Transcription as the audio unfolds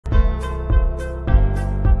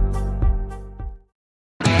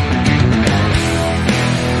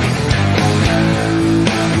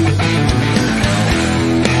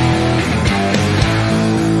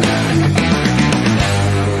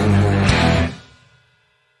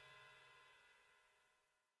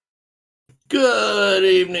Good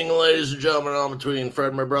evening, ladies and gentlemen. I'm between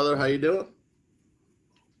Fred, my brother. How you doing?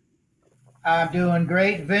 I'm doing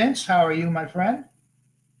great, Vince. How are you, my friend?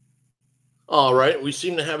 All right. We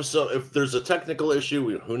seem to have some. If there's a technical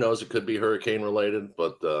issue, who knows? It could be hurricane related,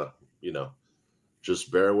 but you know,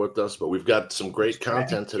 just bear with us. But we've got some great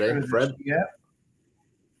content today, Fred. Yeah,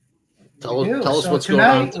 we Tell do. tell us So what's going on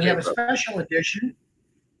tonight we today, have a Fred. special edition.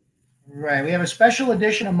 Right, we have a special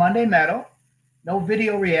edition of Monday Metal. No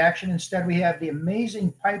video reaction. Instead, we have the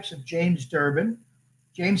amazing pipes of James Durbin.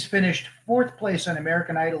 James finished fourth place on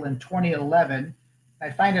American Idol in 2011. I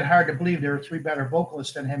find it hard to believe there were three better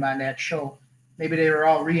vocalists than him on that show. Maybe they were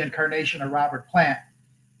all reincarnation of Robert Plant.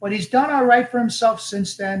 But he's done all right for himself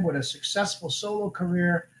since then with a successful solo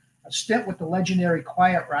career, a stint with the legendary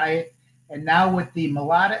Quiet Riot, and now with the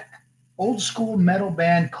melodic, old school metal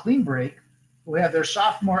band Cleanbreak, who have their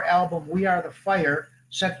sophomore album, We Are the Fire,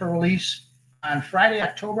 set for release on Friday,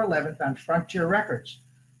 October 11th on Frontier Records.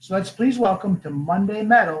 So let's please welcome to Monday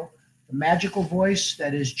Metal the magical voice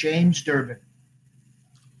that is James Durbin.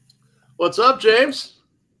 What's up, James?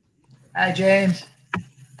 Hi, James.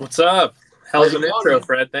 What's up? How's How's an it intro, going?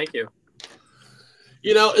 Fred? Thank you.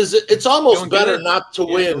 You know, it's almost Doing better good. not to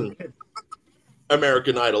Yeah, win doing good.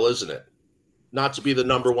 American Idol, isn't it? Not to be the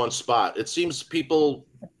number one spot. It seems people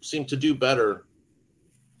seem to do better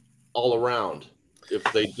all around if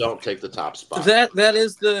they don't take the top spot. That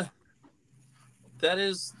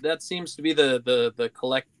seems to be the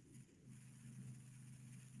collect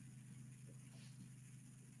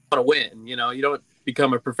want to win. You know, you don't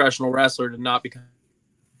become a professional wrestler to not become.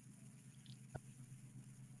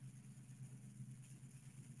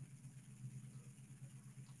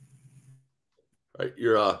 Right,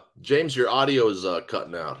 your James, your audio is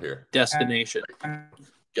cutting out here. Destination.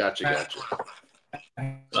 Gotcha.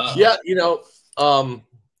 Uh, Yeah, you know,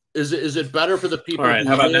 is it better for the people? All right. who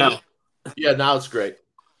How about win? now? Yeah, now it's great.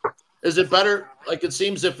 Is it better? Like it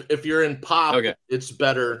seems if you're in pop, Okay. it's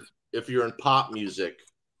better if you're in pop music.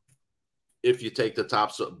 If you take the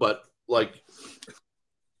top, but like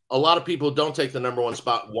a lot of people who don't take the number one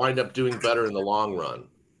spot wind up doing better in the long run,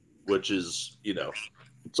 which is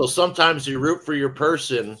So sometimes you root for your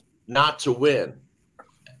person not to win.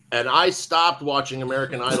 And I stopped watching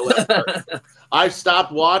American Idol. I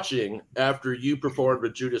stopped watching after you performed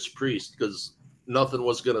with Judas Priest because nothing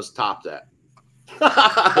was going to top that.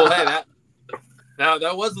 Well, hey,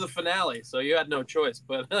 that was the finale, so you had no choice.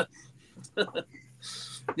 But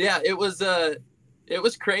yeah, it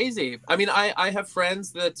was crazy. I mean, I have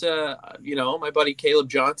friends that my buddy Caleb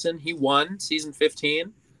Johnson, he won season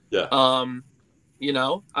 15. Yeah. You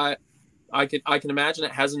know, I can imagine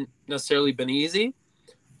it hasn't necessarily been easy.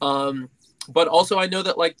 But also I know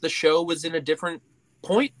that like the show was in a different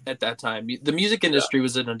point at that time. The music industry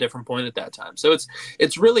was in a different point at that time. So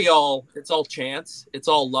it's really all chance. It's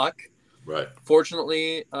all luck. Right.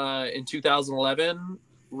 Fortunately, in 2011,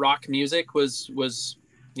 rock music was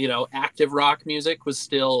active rock music was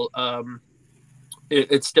still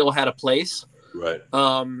it still had a place. Right.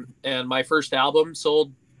 And my first album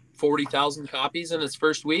sold 40,000 copies in its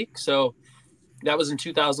first week. So that was in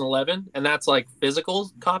 2011, and that's like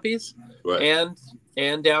physical copies, Right.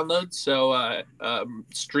 and downloads. So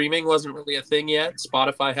streaming wasn't really a thing yet.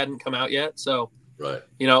 Spotify hadn't come out yet. So Right.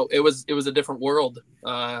 it was a different world.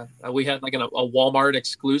 We had like a Walmart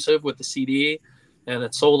exclusive with the CD, and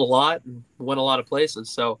it sold a lot and went a lot of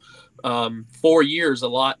places. So 4 years, a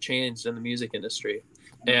lot changed in the music industry.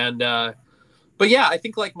 And but yeah, I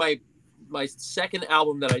think like my second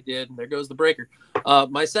album that I did, and there goes the breaker.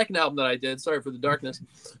 My second album that I did, sorry for the darkness,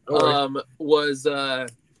 was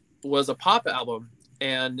a pop album,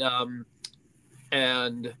 and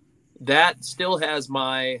that still has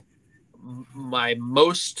my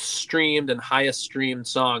most streamed and highest streamed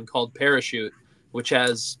song called Parachute, which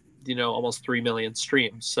has almost 3 million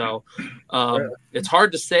streams. So it's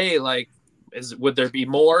hard to say like would there be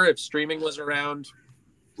more if streaming was around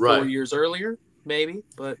 4 years earlier? Maybe,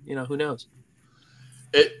 but who knows?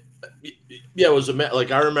 It was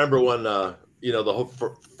like I remember when the whole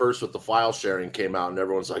first with the file sharing came out, and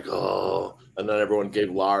everyone's like, oh, and then everyone gave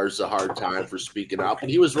Lars a hard time for speaking out, but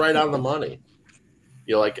he was right on the money.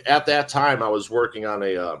 Like at that time, I was working on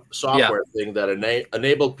a software thing that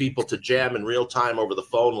enabled people to jam in real time over the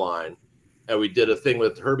phone line, and we did a thing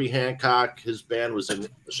with Herbie Hancock. His band was in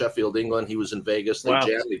Sheffield, England. He was in Vegas. They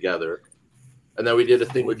jammed together, and then we did a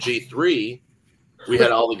thing with G3. We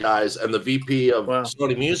had all the guys, and the VP of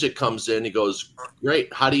Sony Music comes in. He goes,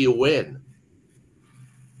 "Great, how do you win?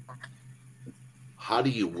 How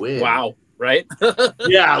do you win?" Wow, right?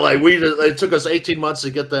 Yeah, like it took us 18 months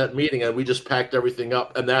to get that meeting, and we just packed everything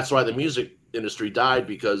up, and that's why the music industry died,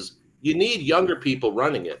 because you need younger people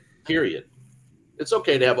running it, period. It's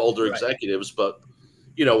okay to have older executives, but,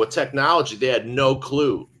 you know, with technology, they had no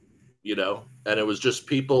clue, you know, and it was just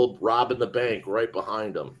people robbing the bank right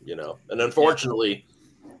behind them, you know. And unfortunately,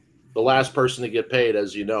 the last person to get paid,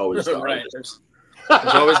 as you know, is the artist.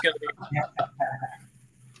 There's always going to be.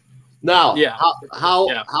 Now,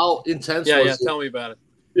 how intense was it? Tell me about it.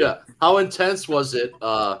 Yeah. How intense was it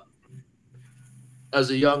as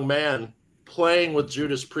a young man playing with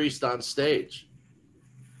Judas Priest on stage?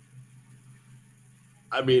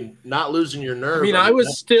 I mean, not losing your nerve. I mean, I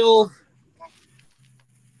was still.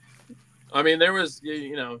 I mean, there was,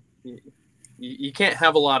 you know, you can't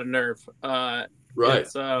have a lot of nerve. Right.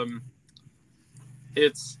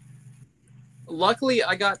 It's luckily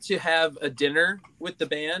I got to have a dinner with the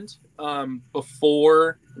band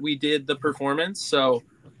before we did the performance. So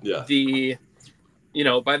you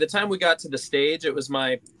know, by the time we got to the stage, it was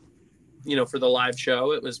my, you know, for the live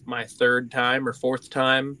show, it was my third time or fourth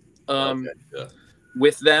time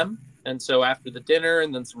with them. And so after the dinner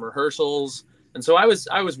and then some rehearsals, and so I was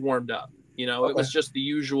warmed up. You know, it was just the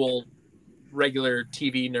usual regular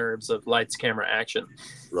TV nerves of lights, camera, action.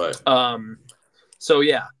 Right. So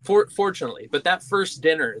yeah, fortunately, but that first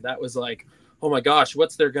dinner, that was like, oh my gosh,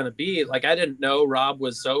 what's there going to be? Like, I didn't know Rob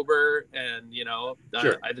was sober, and, you know,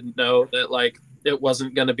 I didn't know that, like, it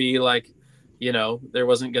wasn't going to be like, you know, there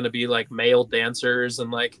wasn't going to be like male dancers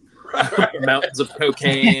and like mountains of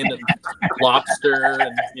cocaine and lobster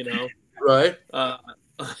and, you know, right.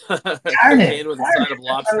 Cocaine with a side of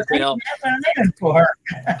lobster tail.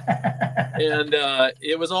 And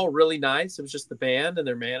it was all really nice. It was just the band and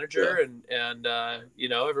their manager and you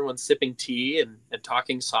know, everyone sipping tea and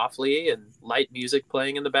talking softly and light music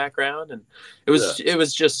playing in the background, and it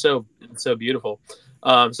was just so beautiful.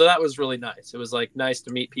 So that was really nice. It was like nice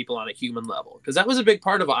to meet people on a human level, because that was a big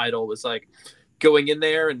part of Idol, was like going in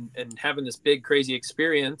there and having this big crazy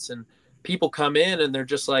experience, and people come in and they're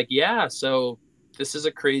just like, yeah, so this is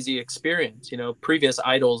a crazy experience. You know, previous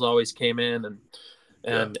idols always came in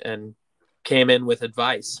and came in with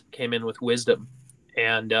advice, came in with wisdom.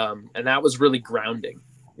 And that was really grounding,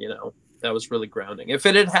 you know, that was really grounding. If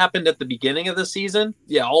it had happened at the beginning of the season,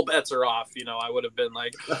 yeah, all bets are off. You know, I would have been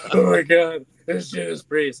like, oh my God, it's Judas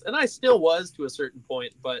Priest. And I still was to a certain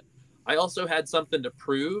point, but I also had something to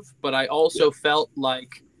prove. But I also felt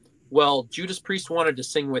like, well, Judas Priest wanted to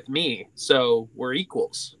sing with me, so we're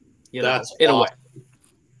equals, you know, in a way.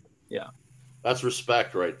 Yeah. That's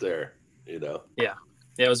respect right there, you know? Yeah.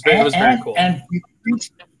 Yeah, it was very cool. And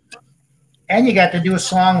you got to do a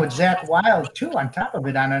song with Zakk Wylde too on top of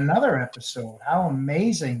it on another episode. How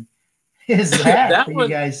amazing is that for you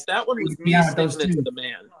guys? That one was me singing it to the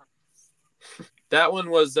man. That one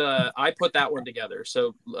was I put that one together.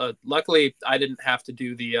 So luckily I didn't have to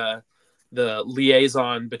do the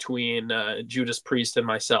liaison between Judas Priest and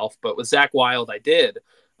myself, but with Zakk Wylde I did.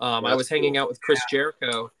 I was hanging out with Chris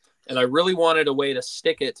Jericho, and I really wanted a way to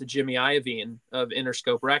stick it to Jimmy Iovine of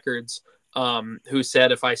Interscope Records, who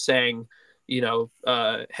said if I sang, you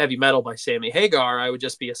know, Heavy Metal by Sammy Hagar, I would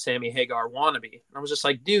just be a Sammy Hagar wannabe. And I was just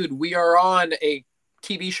like, dude, we are on a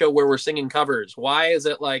TV show where we're singing covers. Why is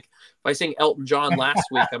it like if I sing Elton John last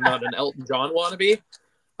week, I'm not an Elton John wannabe?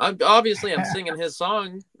 I'm singing his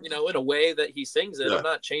song, you know, in a way that he sings it. I'm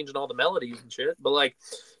not changing all the melodies and shit. But like,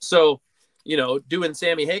 so, you know, doing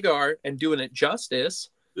Sammy Hagar and doing it justice.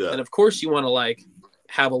 Yeah. And of course you want to like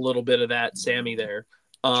have a little bit of that Sammy there.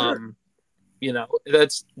 You know,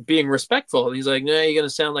 that's being respectful. And he's like, no, you're going to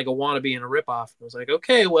sound like a wannabe and a ripoff. I was like,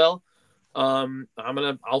 okay, well,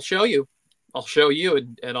 I'll show you.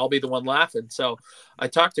 And I'll be the one laughing. So I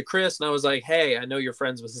talked to Chris and I was like, hey, I know you're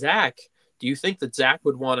friends with Zakk. Do you think that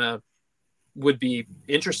Zakk would be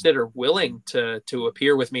interested or willing to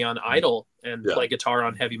appear with me on Idol and play guitar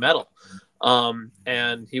on Heavy Metal?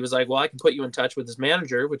 And he was like, well, I can put you in touch with his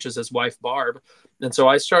manager, which is his wife, Barb. And so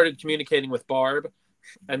I started communicating with Barb.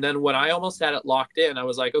 And then when I almost had it locked in, I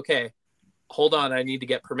was like, okay, hold on. I need to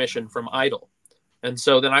get permission from Idol. And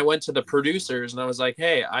so then I went to the producers and I was like,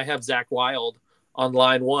 hey, I have Zakk Wylde on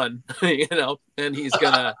line one, you know, and he's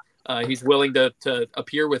he's willing to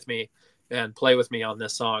appear with me and play with me on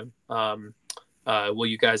this song. Will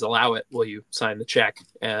you guys allow it? Will you sign the check?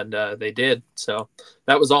 And they did. So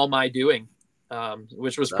that was all my doing,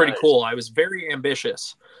 which was pretty cool. I was very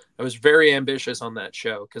ambitious. on that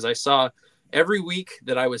show because I saw every week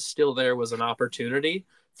that I was still there was an opportunity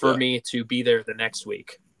for me to be there the next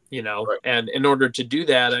week, you know, and in order to do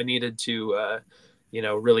that, I needed to, you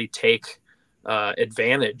know, really take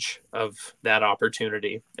advantage of that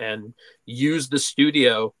opportunity and use the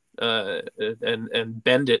studio and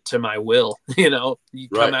bend it to my will. You know, you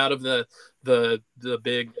come out of the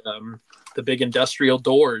big industrial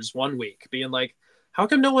doors one week being like, how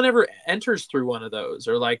come no one ever enters through one of those?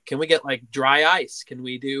 Or like, can we get like dry ice? Can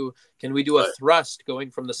we do a thrust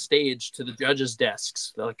going from the stage to the judges'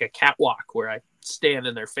 desks, like a catwalk where I stand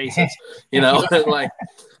in their faces, you know, like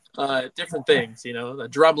different things, you know, the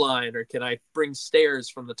drum line, or can I bring stairs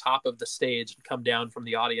from the top of the stage and come down from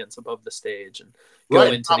the audience above the stage and go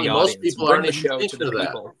into the audience? Most people bring aren't the show to the that.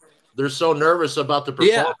 people. They're so nervous about the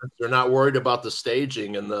performance. They're not worried about the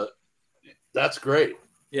staging that's great.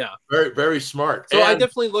 Yeah. Very, very smart. So I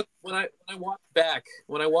definitely look when I watch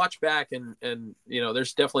back and you know,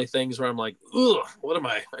 there's definitely things where I'm like, ugh, what am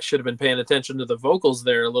I should have been paying attention to the vocals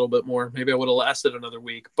there a little bit more. Maybe I would have lasted another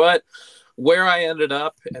week. But where I ended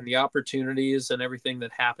up and the opportunities and everything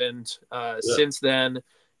that happened since then,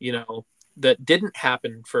 you know, that didn't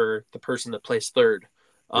happen for the person that placed third.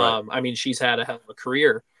 I mean, she's had a hell of a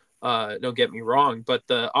career. Don't get me wrong, but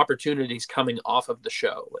the opportunities coming off of the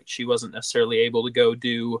show, like she wasn't necessarily able to go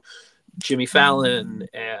do Jimmy Fallon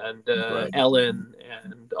and Ellen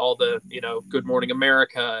and all the, you know, Good Morning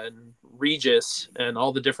America and Regis and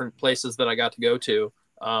all the different places that I got to go to,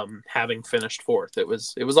 having finished fourth. It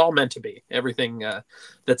was all meant to be. Everything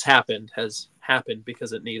that's happened has happened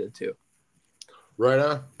because it needed to. Right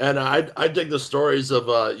on. And I dig the stories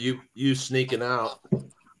of you sneaking out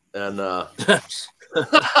and I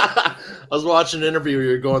was watching an interview where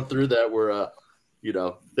you're going through that where, you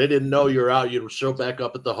know, they didn't know you were out. You'd show back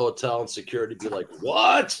up at the hotel and security be like,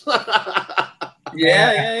 what?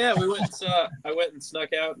 Yeah. I went and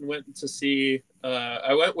snuck out and went to see,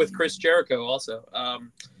 I went with Chris Jericho also.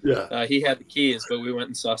 He had the keys, but we went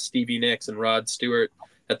and saw Stevie Nicks and Rod Stewart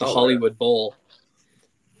at the Hollywood Bowl.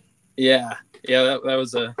 Yeah. That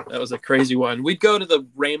was a crazy one. We'd go to the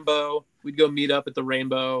Rainbow. We'd go meet up at the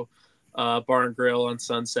Rainbow Bar and Grill on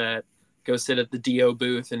Sunset, go sit at the Dio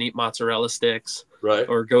booth and eat mozzarella sticks,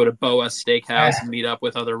 or go to Boa Steakhouse and meet up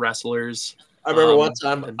with other wrestlers. I remember one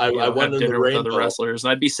time I went in the Rainbow with other wrestlers,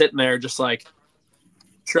 and I'd be sitting there just like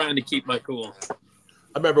trying to keep my cool.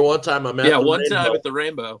 I remember one time I'm at the one Rainbow. time at the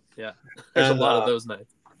Rainbow. Yeah, there's a lot of those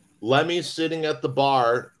nights. Lemmy's sitting at the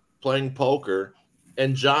bar playing poker,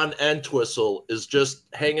 and John Entwistle is just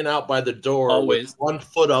hanging out by the door with one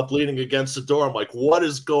foot up, leaning against the door. I'm like, what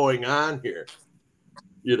is going on here?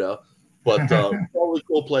 You know, but totally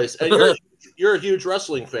cool place. And you're a huge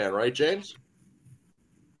wrestling fan, right, James?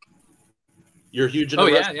 You're huge into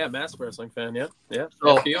wrestling? Yeah, massive wrestling fan. Yeah.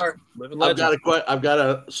 So, FDR, living legend. I've got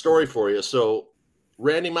a story for you. So,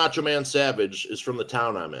 Randy Macho Man Savage is from the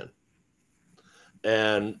town I'm in.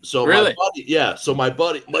 And so my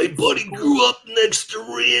buddy grew up next to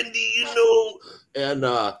Randy, you know. And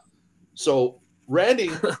so Randy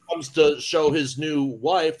comes to show his new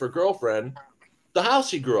wife or girlfriend the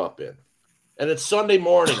house he grew up in. And it's Sunday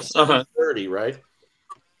morning, 7:30, right?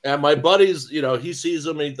 And my buddy's, you know, he sees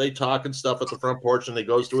them, they talk and stuff at the front porch, and he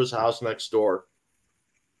goes to his house next door.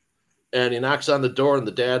 And he knocks on the door, and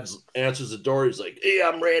the dad answers the door. He's like, hey,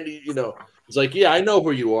 I'm Randy, you know. He's like, yeah, I know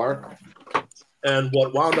who you are. And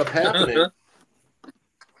what wound up happening,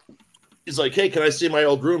 he's like, hey, can I see my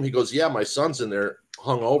old room? He goes, yeah, my son's in there,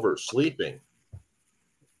 hungover, sleeping.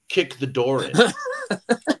 Kick the door in.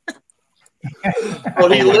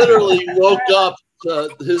 But he literally woke up to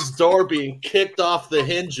his door being kicked off the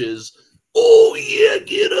hinges. Oh, yeah,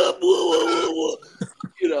 get up. Whoa, whoa, whoa.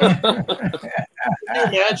 You know, can you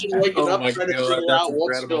imagine waking up trying to figure out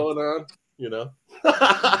what's going on? You know?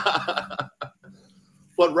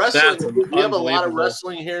 But wrestling, we have a lot of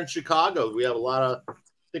wrestling here in Chicago. We have I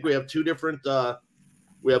think we have two different,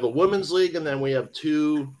 we have a women's league, and then we have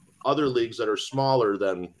two other leagues that are smaller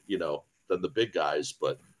than, you know, than the big guys.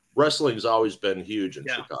 But wrestling's always been huge in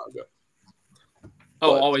Chicago.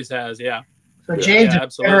 Oh, always has, yeah. So James,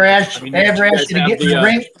 ever asked you to get in the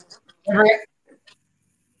ring?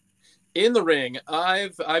 In the ring,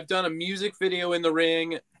 I've done a music video in the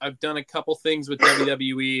ring. I've done a couple things with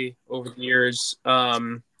WWE over the years.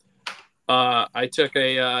 I took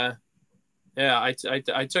a I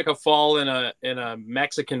took a fall in a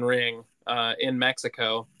Mexican ring in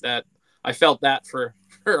Mexico. That I felt that for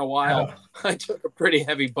a while. I took a pretty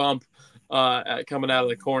heavy bump coming out of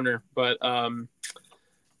the corner, but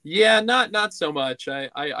not so much.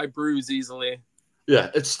 I bruise easily.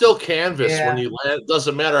 Yeah, it's still canvas when you land. It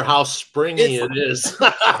doesn't matter how springy it is.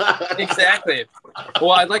 Exactly.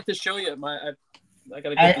 Well, I'd like to show you I got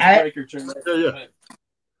to get this breaker turned.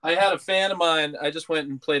 I had a fan of mine. I just went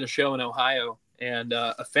and played a show in Ohio, and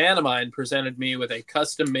a fan of mine presented me with a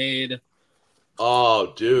custom-made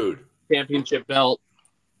championship belt,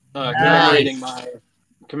 commemorating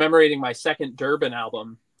commemorating my second Durbin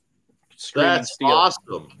album. Screaming That's Steel.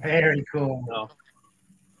 awesome. Very cool. So,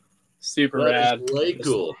 super That rad. is way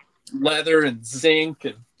cool. Leather and zinc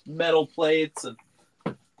and metal plates and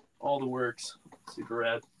all the works. Super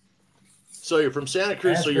rad. So you're from Santa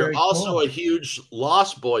Cruz. That's so you're very also cool. a huge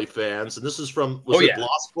Lost Boy fans, and this is from was it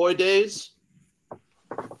Lost Boy days?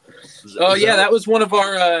 Oh yeah, that was one of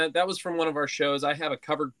our. That was from one of our shows. I have a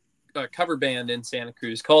cover band in Santa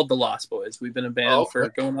Cruz called the Lost Boys. We've been a band for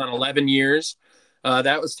going on 11 years.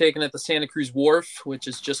 That was taken at the Santa Cruz Wharf, which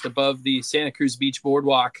is just above the Santa Cruz Beach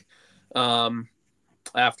Boardwalk. It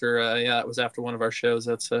was after one of our shows.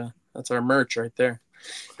 That's our merch right there.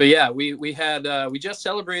 But yeah, we just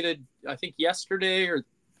celebrated, I think yesterday or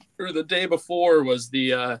the day before was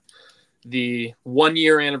the 1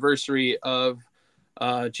 year anniversary of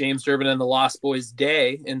James Durbin and the Lost Boys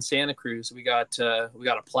Day in Santa Cruz. We got a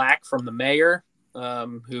plaque from the mayor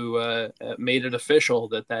who made it official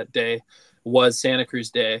that day was Santa Cruz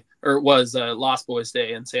Day, or it was Lost Boys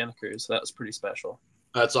Day in Santa Cruz. So that was pretty special.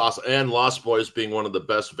 That's awesome. And Lost Boys being one of the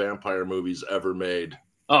best vampire movies ever made.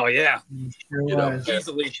 Oh yeah, Sure was.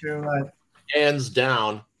 easily. Sure was. Hands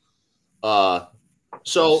down. So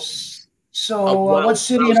what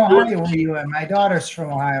city in Ohio were you in? My daughter's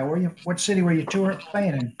from Ohio. What city were you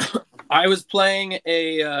playing in? I was playing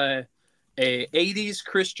a 80s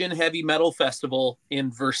Christian heavy metal festival in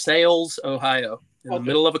Versailles, Ohio, in the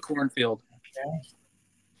middle of a cornfield. Okay.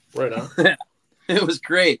 Right on. It was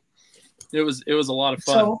great. It was a lot of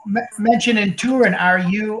fun. So mentioning touring, are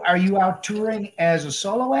you out touring as a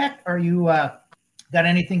solo act, or you got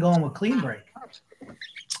anything going with Cleanbreak?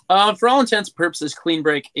 For all intents and purposes,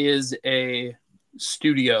 Cleanbreak is a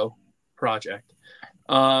studio project.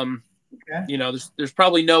 You know, there's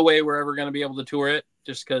probably no way we're ever going to be able to tour it,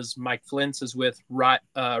 just because Mike Flint's is with Riot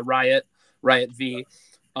V,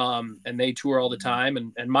 and they tour all the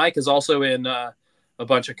time. And Mike is also in a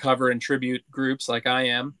bunch of cover and tribute groups like I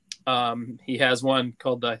am. He has one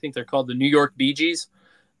called, I think they're called the New York Bee Gees.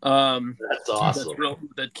 That's awesome.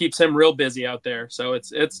 That keeps him real busy out there. So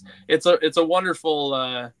it's a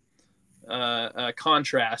wonderful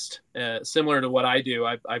contrast, similar to what I do.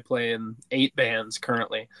 I play in 8 bands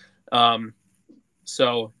currently.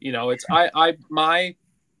 So, you know, my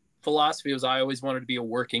philosophy was I always wanted to be a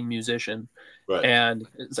working musician. Right. And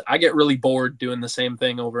I get really bored doing the same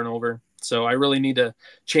thing over and over. So I really need to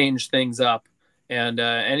change things up. And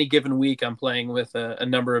any given week I'm playing with a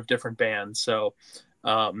number of different bands. So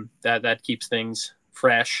that keeps things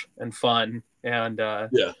fresh and fun. And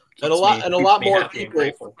and a lot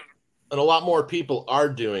more people are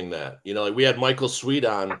doing that. You know, like we had Michael Sweet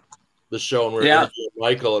on the show, and we were interviewing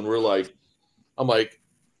Michael, and I'm like,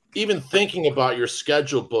 even thinking about your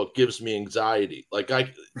schedule book gives me anxiety. Like you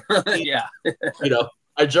know,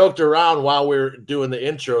 I joked around while we were doing the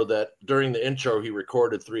intro that during the intro he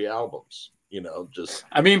recorded 3 albums. You know,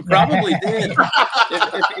 I mean, probably did.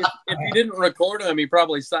 if he didn't record them, he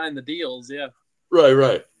probably signed the deals. Yeah.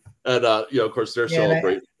 Right. And you know, of course, they're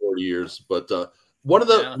celebrating 40 years. But one of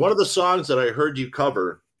the songs that I heard you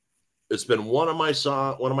cover, it's been one of my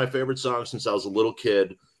favorite songs since I was a little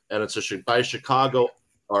kid, and it's by a Chicago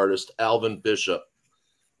artist, Alvin Bishop.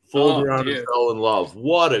 Fooled Around and Fell in Love.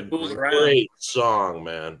 What a great song,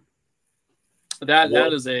 man. That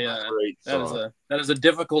is a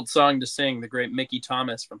difficult song to sing. The great Mickey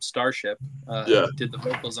Thomas from Starship did the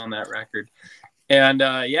vocals on that record. And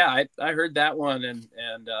I heard that one, and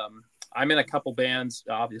I'm in a couple bands,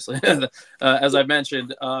 obviously, as I've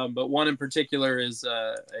mentioned, but one in particular is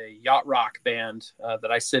a yacht rock band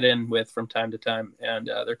that I sit in with from time to time, and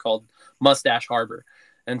they're called Mustache Harbor.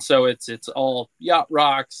 And so it's all yacht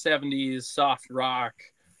rock, 70s soft rock,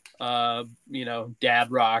 you know,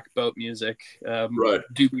 dad rock, boat music,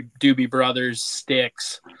 Doobie Brothers,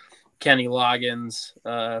 Styx, Kenny Loggins,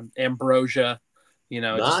 Ambrosia, you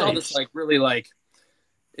know, just all this like really like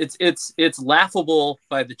it's laughable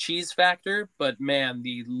by the cheese factor, but man,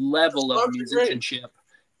 the level of musicianship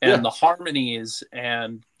and the harmonies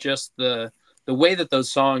and just the way that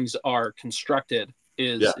those songs are constructed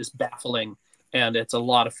is baffling, and it's a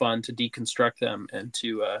lot of fun to deconstruct them and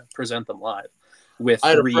to present them live. I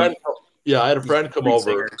had a friend come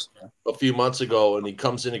over a few months ago, and he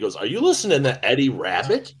comes in, he goes, "Are you listening to Eddie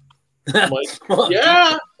Rabbit?" I'm like,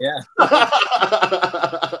 yeah.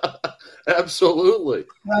 Absolutely.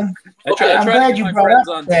 I'm glad you brought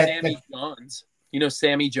up that. Sammy Johns. You know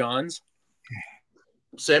Sammy Johns?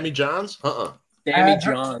 Sammy Johns? Sammy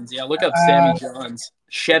Johns. Yeah, look up Sammy Johns.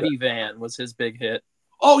 Chevy Van was his big hit.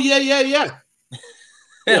 Oh, yeah.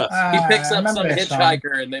 He picks up some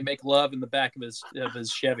hitchhiker and they make love in the back of his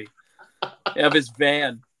Chevy, of his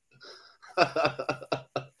van.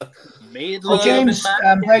 Made Oh, love James, in my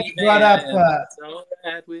I'm glad you brought up. it's all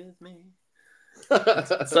right with me.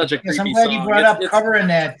 It's such a Yes, I'm creepy glad song. you brought up It's covering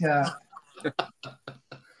that.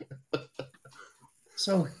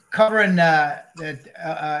 So covering that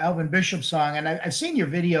Alvin Bishop song, and I've seen your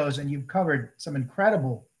videos, and you've covered some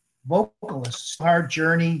incredible vocalists: Hard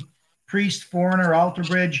Journey, Priest, Foreigner, Alter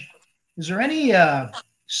Bridge. Is there any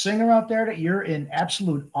singer out there that you're in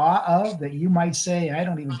absolute awe of that you might say, I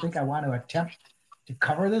don't even think I want to attempt to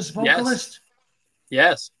cover this vocalist?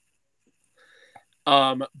 yes.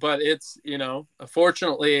 But it's,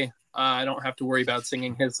 fortunately, I don't have to worry about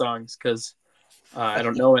singing his songs because I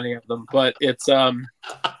don't know any of them. But it's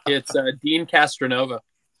Dean Castronova.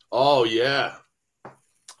 Oh yeah,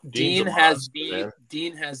 Dean has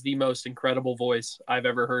the most incredible voice I've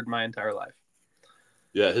ever heard in my entire life.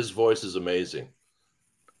 Yeah, his voice is amazing.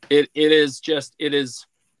 It is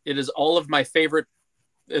all of my favorite.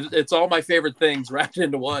 It's all my favorite things wrapped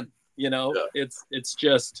into one. Yeah. It's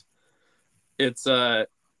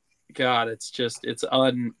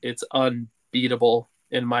unbeatable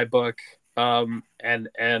in my book. And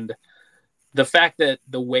the fact that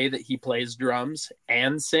the way that he plays drums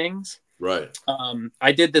and sings. Right.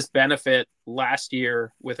 I did this benefit last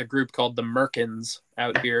year with a group called the Merkins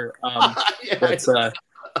out here.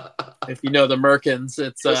 If you know the Merkins,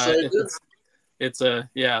 it's a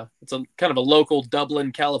kind of a local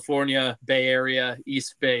Dublin, California, Bay Area,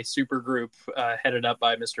 East Bay supergroup headed up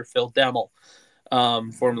by Mr. Phil Demmel,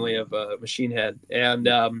 formerly of Machine Head. And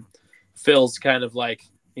Phil's kind of like,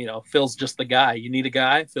 Phil's just the guy. You need a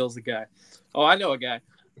guy? Phil's the guy. Oh, I know a guy.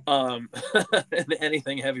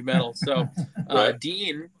 Anything heavy metal. So Right.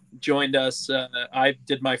 Dean joined us. I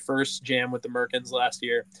did my first jam with the Merkins last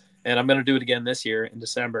year, and I'm going to do it again this year in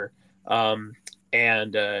December. And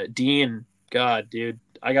Dean, God, dude,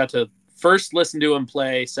 I got to first listen to him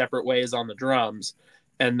play Separate Ways on the drums,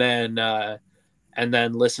 and then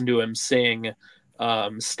listen to him sing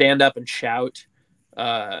Stand Up and Shout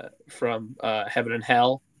from Heaven and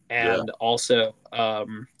Hell, and also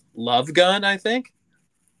Love Gun, I think.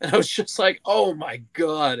 And I was just like, oh my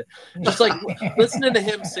God. Just like listening to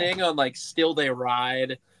him sing on like Still They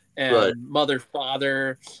Ride and Mother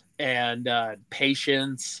Father and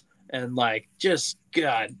Patience and like just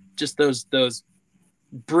those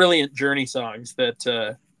brilliant Journey songs that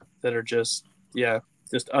are just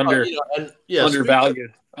undervalued,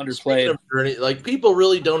 underplayed. Journey, like people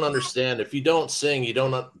really don't understand. If you don't sing,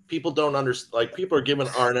 people don't understand. Like people are giving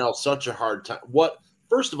Arnell such a hard time.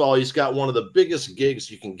 First of all, he's got one of the biggest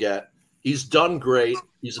gigs you can get. He's done great.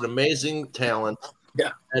 He's an amazing talent.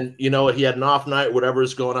 Yeah. And he had an off night, whatever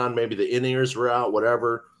is going on. Maybe the in-ears were out,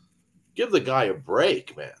 whatever. Give the guy a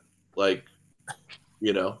break, man. Like,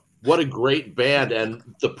 what a great band. And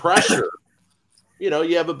the pressure,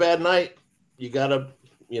 you have a bad night. You got to,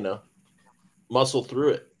 muscle through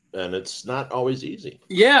it. And it's not always easy.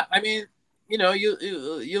 Yeah. I mean,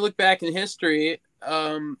 you look back in history,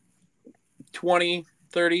 20,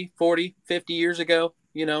 30, 40, 50 years ago,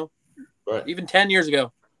 even 10 years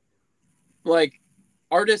ago, like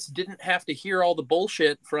artists didn't have to hear all the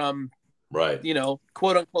bullshit from,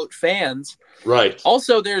 quote unquote fans. Right.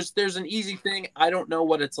 Also, there's an easy thing. I don't know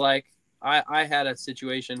what it's like. I had a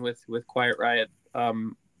situation with Quiet Riot,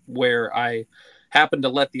 where I happened to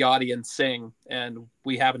let the audience sing, and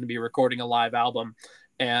we happened to be recording a live album,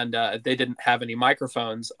 and they didn't have any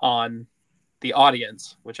microphones on the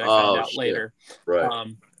audience, which I found out later.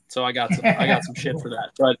 Right. So I got some shit for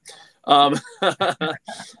that. But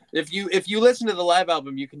if you listen to the live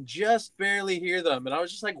album, you can just barely hear them. And I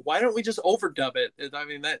was just like, why don't we just overdub it? I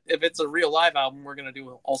mean, that if it's a real live album, we're gonna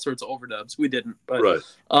do all sorts of overdubs. We didn't, but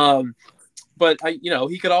but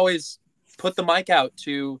he could always put the mic out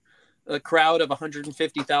to a crowd of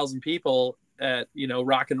 150,000 people at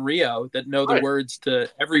Rock in Rio that know the words to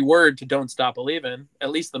every word to Don't Stop Believin',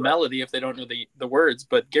 at least the melody if they don't know the words,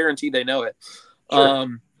 but guarantee they know it.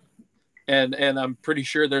 Sure. And I'm pretty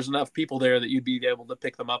sure there's enough people there that you'd be able to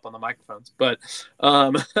pick them up on the microphones. But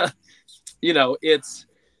it's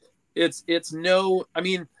no, I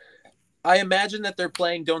mean, I imagine that they're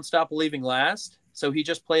playing Don't Stop Believing last, so he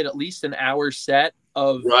just played at least an hour set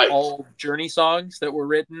of all Journey songs that were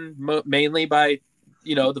written mainly by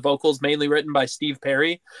the vocals mainly written by Steve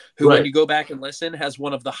Perry, who when you go back and listen has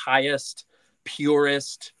one of the highest,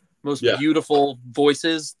 purest, most beautiful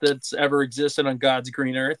voices that's ever existed on God's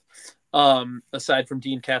green earth, aside from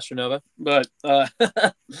Dean Castronova. But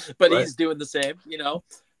he's doing the same,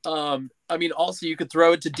 I mean, also you could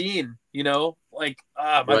throw it to Dean, my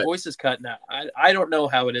voice is cut now. I don't know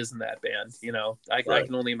how it is in that band, I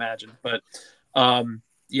can only imagine. But having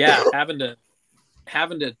to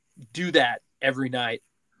do that every night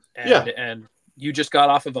and you just got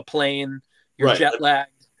off of a plane, you're jet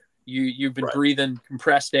lagged, you've been breathing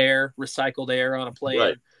compressed air, recycled air on a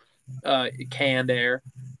plane, canned air,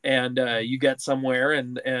 and you get somewhere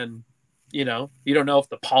and you know, you don't know if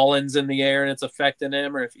the pollen's in the air and it's affecting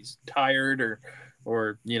him, or if he's tired,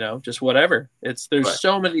 or you know, just whatever. There's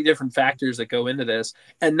so many different factors that go into this,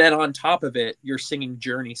 and then on top of it, you're singing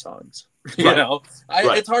Journey songs. You know,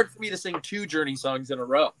 it's hard for me to sing 2 Journey songs in a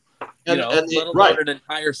row. You know, let alone an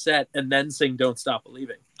entire set and then sing "Don't Stop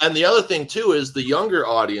Believing." And the other thing too is the younger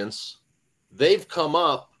audience, they've come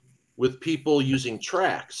up with people using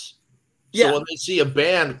tracks. So when they see a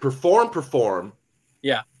band perform,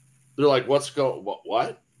 they're like, what?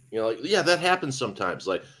 You know, like, yeah, that happens sometimes.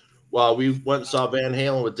 Like, well, we went and saw Van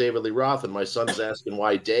Halen with David Lee Roth, and my son's asking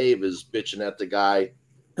why Dave is bitching at the guy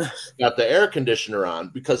got the air conditioner on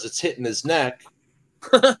because it's hitting his neck.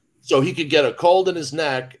 So he could get a cold in his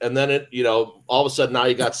neck, and then it, you know, all of a sudden now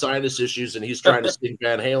he got sinus issues, and he's trying to sing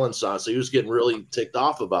Van Halen songs. So he was getting really ticked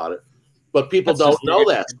off about it. But people don't know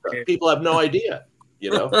that stuff. People have no idea. You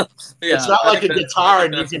know, it's not like a guitar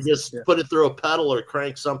and you can just put it through a pedal or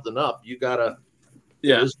crank something up. You gotta,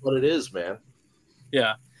 it is what it is, man.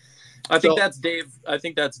 Yeah, I think that's Dave. I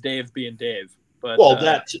think that's Dave being Dave. But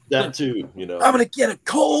that too. You know, I'm gonna get a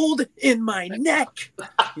cold in my neck.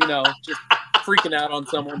 You know, just freaking out on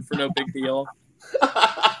someone for no big deal.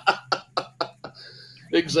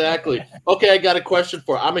 Exactly. Okay, I got a question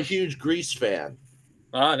for you. I'm a huge Grease fan.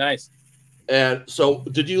 Ah, nice. And so,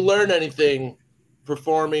 did you learn anything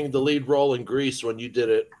performing the lead role in Grease when you did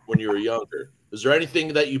it when you were younger? Is there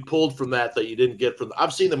anything that you pulled from that you didn't get from?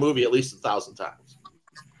 I've seen the movie at least 1,000 times.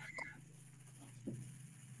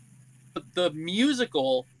 The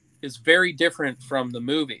musical is very different from the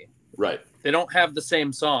movie. Right. They don't have the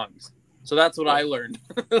same songs. So that's what I learned.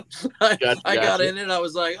 I got in it. I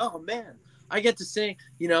was like, oh man, I get to sing,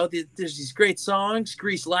 you know, there's these great songs,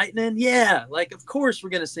 Grease Lightning. Yeah. Like, of course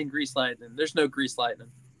we're going to sing Grease Lightning. There's no Grease Lightning.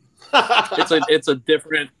 It's a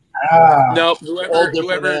different. Nope.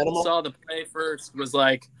 Whoever saw the play first was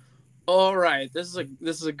like, all right, this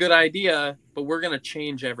is a good idea, but we're going to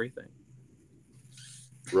change everything.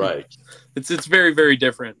 Right. It's very, very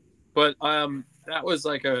different. But that was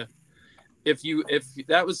like if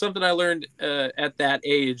that was something I learned at that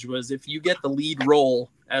age, was if you get the lead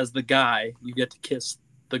role as the guy, you get to kiss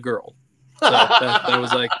the girl. So that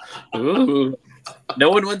was like, ooh, no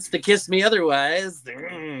one wants to kiss me otherwise.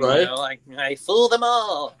 Right. You know, like, I fool them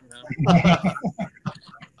all. You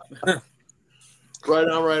know? Right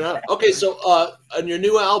on. Okay, so on your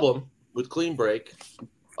new album with Cleanbreak,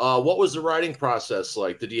 what was the writing process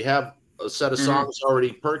like? Did you have a set of songs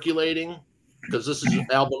already percolating? Because this is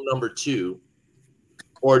album number 2.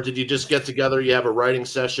 Or did you just get together, you have a writing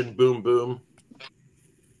session, boom, boom?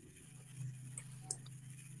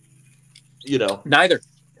 You know. Neither.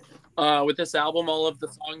 With this album, all of the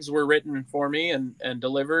songs were written for me and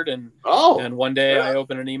delivered. And one day I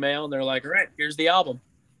open an email and they're like, all right, here's the album.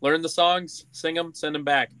 Learn the songs, sing them, send them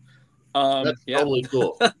back. That's totally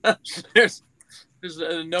cool. There's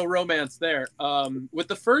no romance there. With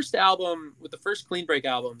the first Cleanbreak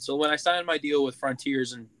album, so when I signed my deal with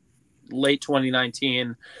Frontiers in late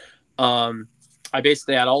 2019, I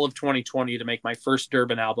basically had all of 2020 to make my first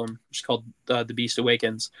Durbin album, which is called The Beast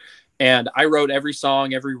Awakens. And I wrote every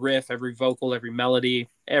song, every riff, every vocal, every melody,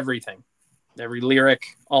 everything, every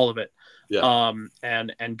lyric, all of it. Yeah.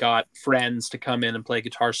 And got friends to come in and play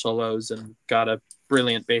guitar solos, and got a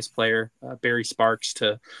brilliant bass player, Barry Sparks,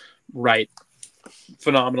 to write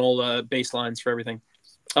phenomenal bass lines for everything.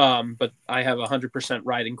 But I have 100%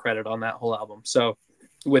 writing credit on that whole album. So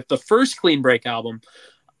with the first Cleanbreak album,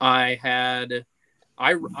 I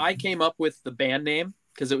came up with the band name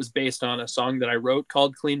because it was based on a song that I wrote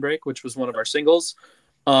called Cleanbreak, which was one of our singles.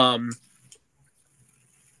 And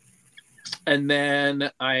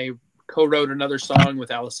then I co-wrote another song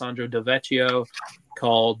with Alessandro Del Vecchio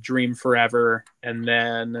called Dream Forever. And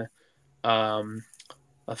then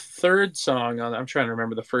a third song I'm trying to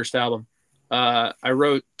remember the first album. I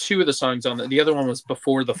wrote 2 of the songs on the other one was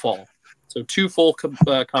Before the Fall. So 2 full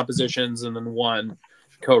compositions and then 1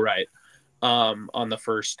 co-write on the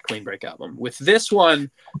first Cleanbreak album. With this one,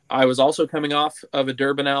 I was also coming off of a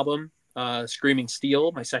Durbin album, Screaming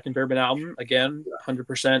Steel, my second Durbin album. Again,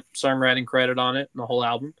 100% songwriting credit on it, the whole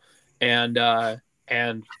album. And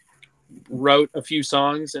wrote a few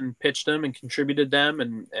songs and pitched them and contributed them,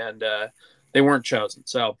 and they weren't chosen.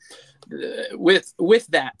 So with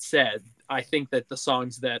that said, I think that the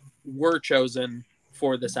songs that were chosen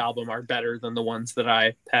for this album are better than the ones that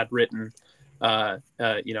I had written,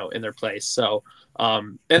 in their place. So,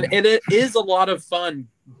 and it is a lot of fun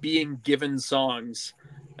being given songs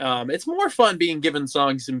It's more fun being given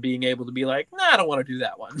songs and being able to be like, nah, I don't want to do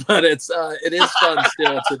that one. But it is fun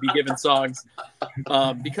still to be given songs,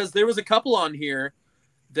 because there was a couple on here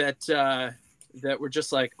that were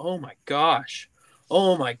just like, oh my gosh,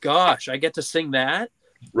 I get to sing that.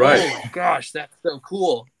 Right. Oh my gosh, that's so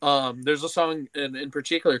cool. There's a song in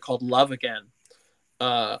particular called Love Again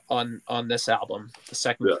on this album, the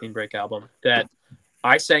second Cleanbreak album, that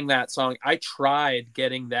I sang that song. I tried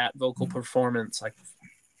getting that vocal performance like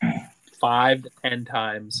 5 to 10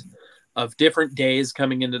 times of different days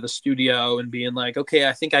coming into the studio and being like, okay,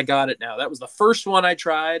 I think I got it now. That was the first one I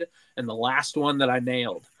tried and the last one that I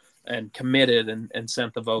nailed and committed and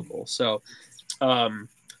sent the vocal. So, and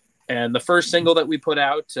the first single that we put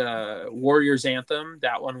out, Warrior's Anthem,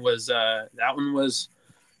 that one was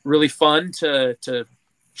really fun to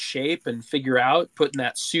shape and figure out, putting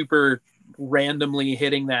that super randomly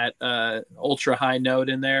hitting that ultra high note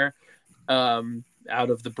in there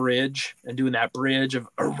out of the bridge and doing that bridge of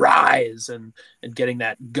arise and getting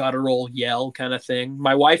that guttural yell kind of thing.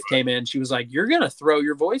 My wife came in, she was like, you're gonna throw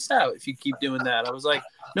your voice out if you keep doing that. I was like,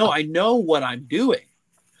 no, I know what I'm doing.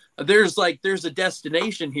 There's a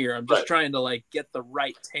destination here. I'm just trying to like get the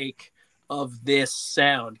right take of this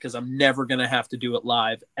sound because I'm never gonna have to do it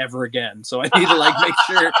live ever again. So I need to like make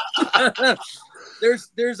sure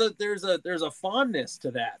there's a fondness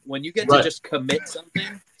to that when you get to just commit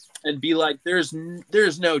something and be like, there's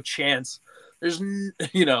no chance. There's no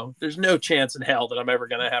chance in hell that I'm ever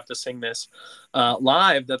gonna have to sing this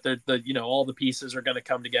live. That all the pieces are gonna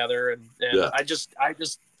come together, and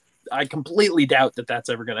I completely doubt that that's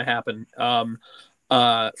ever gonna happen.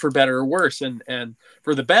 For better or worse, and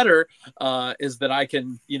for the better is that I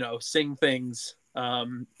can sing things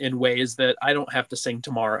in ways that I don't have to sing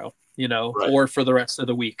tomorrow, or for the rest of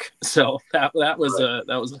the week. So that was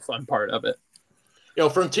a fun part of it.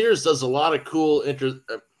 Frontiers does a lot of cool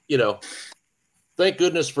thank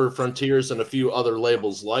goodness for Frontiers and a few other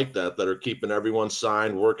labels like that are keeping everyone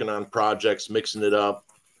signed, working on projects, mixing it up.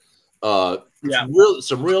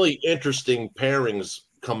 Some really interesting pairings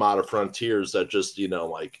come out of Frontiers that just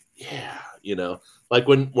like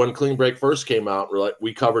when Cleanbreak first came out,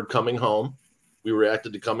 we covered Coming Home. We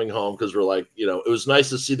reacted to Coming Home because we're like, it was nice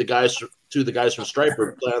to see the guys from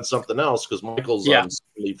Striper play on something else because Michael's on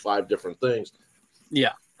 5 different things.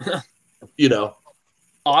 Yeah.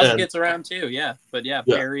 Oz gets around too, but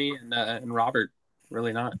Perry and Robert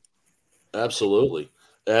really not. Absolutely.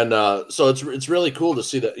 And so it's really cool to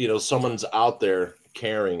see that someone's out there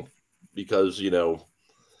caring, because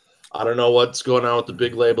I don't know what's going on with the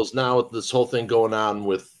big labels now with this whole thing going on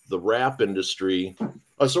with the rap industry.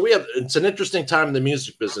 So it's an interesting time in the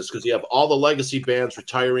music business because you have all the legacy bands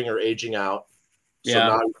retiring or aging out. So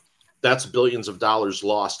now that's billions of dollars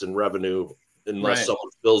lost in revenue unless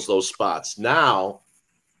someone fills those spots. Now,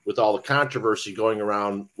 with all the controversy going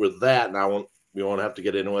around with that, now we won't have to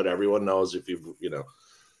get into it. Everyone knows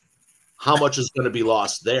how much is going to be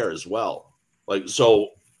lost there as well. Like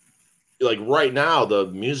right now, the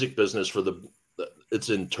music business it's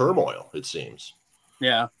in turmoil, it seems.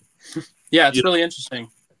 Yeah. Yeah, it's really interesting.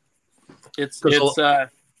 It's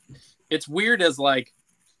weird as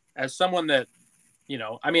someone that,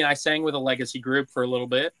 I sang with a legacy group for a little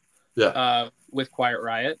bit. With Quiet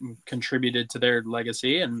Riot and contributed to their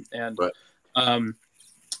legacy and I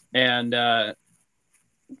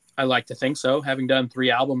like to think so, having done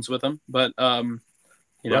 3 albums with them, but for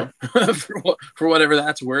whatever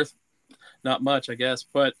that's worth, not much, I guess.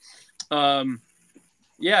 But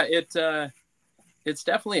it's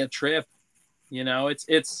definitely a trip,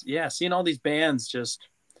 it's seeing all these bands just,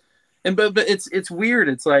 but it's weird.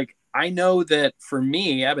 It's like, I know that for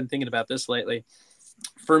me, I've been thinking about this lately.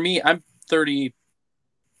 For me, I'm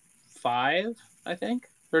 35, I think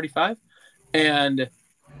 35. And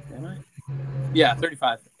am I? Yeah,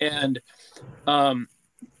 35. And I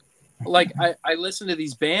listen to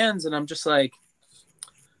these bands and I'm just like,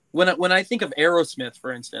 when I think of Aerosmith,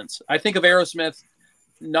 for instance, I think of Aerosmith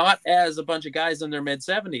not as a bunch of guys in their mid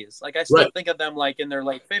 70s. Like I still think of them like in their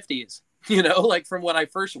late 50s, from when I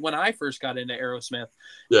first got into Aerosmith.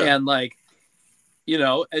 And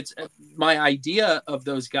it's my idea of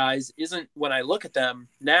those guys isn't when I look at them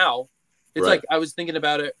now. It's like I was thinking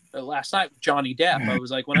about it last night with Johnny Depp. I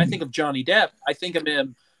was like, when I think of Johnny Depp, I think of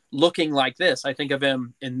him looking like this. I think of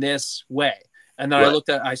him in this way. And then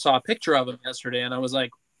I saw a picture of him yesterday and I was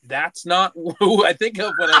like, that's not who I think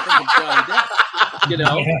of when I think of Johnny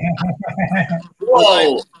Depp.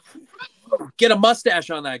 Whoa. Get a mustache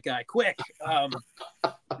on that guy, quick!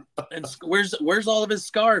 And where's all of his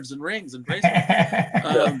scarves and rings and bracelets?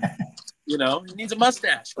 He needs a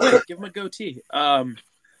mustache. Quick, give him a goatee.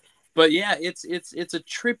 but yeah, it's a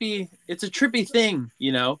trippy thing,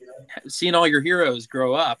 you know, seeing all your heroes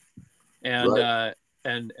grow up and Right.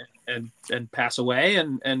 and pass away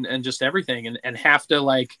and just everything and have to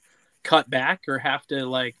like cut back or have to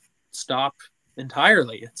like stop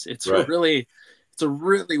entirely. It's Right. a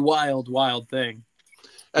really wild thing.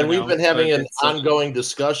 And we've been having an It's ongoing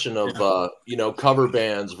discussion of, you know, cover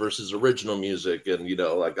bands versus original music. And, you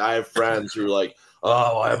know, like I have friends who are like,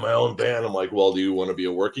 oh, I have my own band. I'm like, well, do you want to be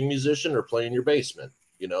a working musician or play in your basement?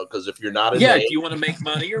 You know, because if you're not in yeah, the, do you want to make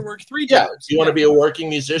money or work three yeah, jobs? if you want to be a working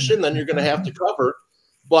musician, then you're going to have to cover.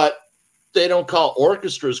 But they don't call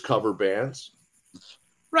orchestras cover bands.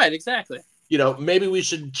 Right, exactly. You know, maybe we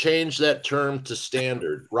should change that term to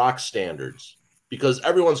standard, rock standards, because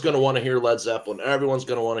everyone's going to want to hear Led Zeppelin. Everyone's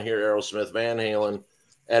going to want to hear Aerosmith, Van Halen.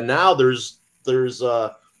 And now there's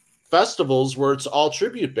festivals where it's all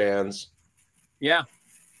tribute bands. Yeah.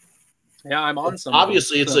 Yeah, I'm on some.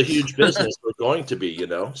 Obviously, of them, it's a huge business. They're going to be, you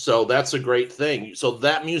know, so that's a great thing. So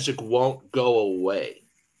that music won't go away.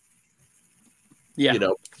 Yeah, you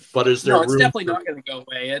know, but is there no, it's room definitely for, not going to go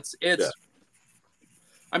away. It's. Yeah.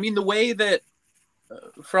 I mean, the way that,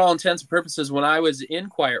 for all intents and purposes, when I was in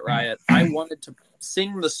Quiet Riot, I wanted to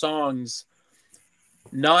sing the songs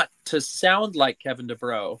not to sound like Kevin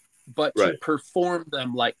DuBrow, but to Right. perform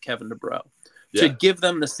them like Kevin DuBrow, Yeah. to give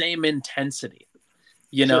them the same intensity.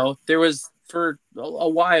 You Sure. know, there was for a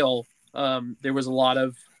while, there was a lot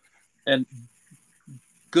of and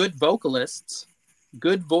good vocalists,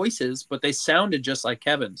 good voices, but they sounded just like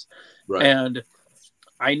Kevin's. Right. And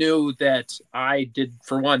I knew that I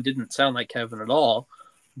didn't sound like Kevin at all,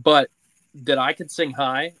 but that I could sing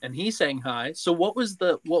high and he sang high. So what was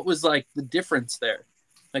like the difference there?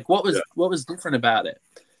 Like what was different about it?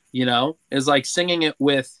 You know, is like singing it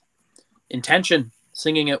with intention,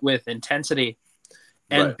 singing it with intensity,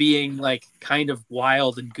 and Right. being like kind of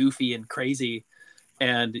wild and goofy and crazy.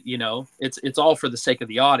 And, you know, it's all for the sake of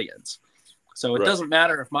the audience. So it Right. doesn't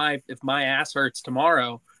matter if my ass hurts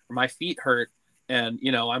tomorrow or my feet hurt and,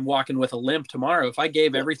 you know, I'm walking with a limp tomorrow. If I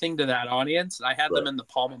gave everything to that audience, I had them Right. in the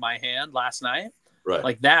palm of my hand last night. Right.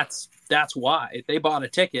 Like that's why they bought a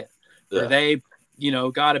ticket or Yeah. they, you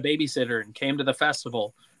know, got a babysitter and came to the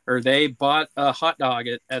festival, or they bought a hot dog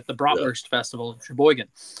at the Bratwurst Festival in Sheboygan,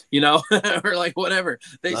 you know, or like whatever.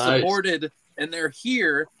 They Nice. supported, and they're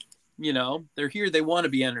here, you know, they're here. They want to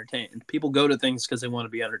be entertained. People go to things because they want to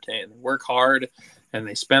be entertained. They work hard and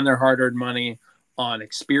they spend their hard-earned money on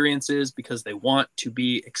experiences because they want to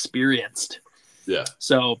be experienced. Yeah.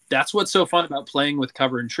 So that's what's so fun about playing with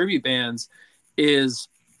cover and tribute bands is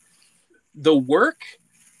the work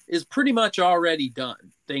is pretty much already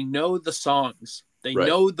done. They know the songs. They Right.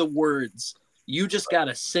 know the words. You just got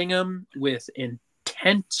to sing them with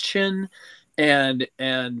intention and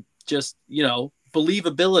just, you know,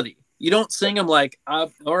 believability. You don't sing them like,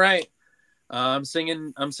 all right, I'm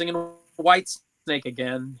singing White Snake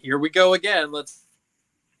again. Here we go again. Let's.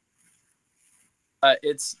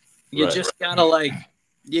 It's you Right. just gotta like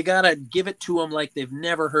you gotta give it to them like they've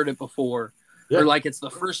never heard it before, Yeah. or like it's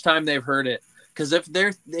the first time they've heard it. Because if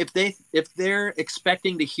they're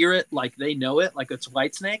expecting to hear it like they know it, like it's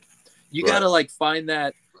Whitesnake, you Right. gotta like find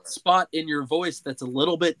that spot in your voice that's a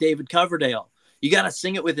little bit David Coverdale. You gotta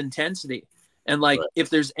sing it with intensity. And like Right.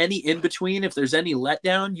 if there's any in between, if there's any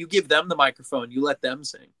letdown, you give them the microphone, you let them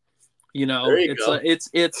sing. You know, There you go.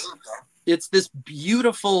 it's this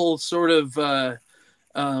beautiful sort of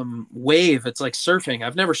wave. It's like surfing.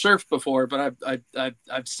 I've never surfed before, but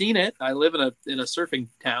I've seen it. I live in a surfing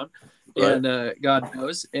town. Right. And God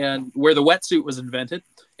knows, and where the wetsuit was invented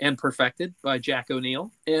and perfected by Jack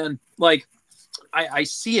O'Neill, and like I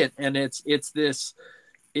see it, and it's this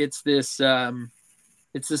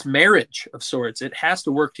marriage of sorts. It has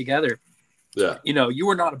to work together. Yeah. You know, you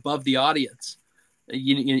are not above the audience.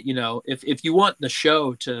 You know, if you want the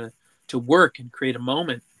show to work and create a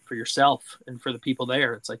moment for yourself and for the people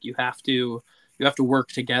there, it's like you have to work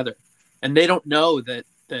together, and they don't know that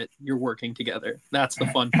you're working together. That's the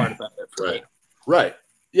fun part about it for me. Right.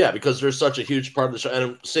 Yeah, because there's such a huge part of the show.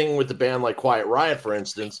 And singing with the band like Quiet Riot, for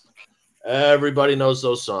instance, everybody knows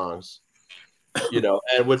those songs. You know,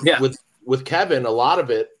 and with Kevin, a lot of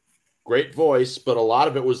it, great voice, but a lot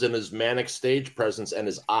of it was in his manic stage presence and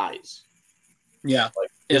his eyes. Yeah,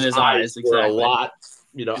 like in his eyes, were exactly. a lot.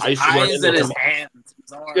 You know, his I used to run eyes into and his him. hands,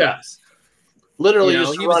 his arms. Yeah. Literally You know,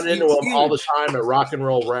 used to he was- run he into was him all the huge. time at Rock and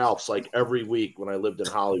Roll Ralph's, like every week when I lived in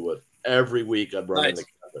Hollywood. Every week I'd run Nice. into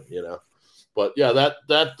Kevin, you know. But yeah,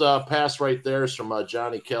 that pass right there is from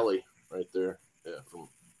Johnny Kelly right there. Yeah,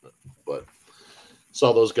 but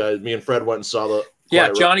saw those guys. Me and Fred went and saw the Yeah,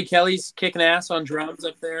 Quiet Johnny Kelly's kicking ass on drums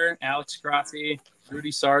up there. Alex Grassi.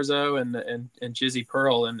 Rudy Sarzo and Jizzy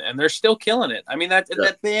Pearl, and they're still killing it. I mean,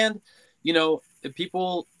 that band, you know,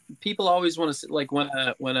 people always want to, like, when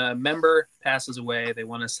a member passes away, they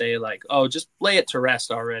want to say, like, oh, just lay it to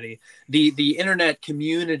rest already. The internet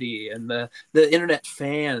community and the internet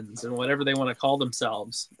fans and whatever they want to call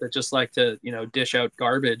themselves, that just like to, you know, dish out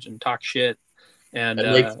garbage and talk shit and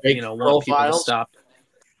you know, want people to stop.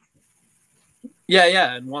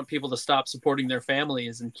 Yeah, and want people to stop supporting their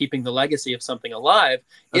families and keeping the legacy of something alive.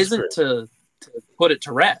 That's isn't to put it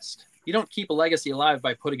to rest. You don't keep a legacy alive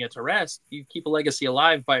by putting it to rest. You keep a legacy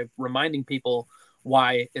alive by reminding people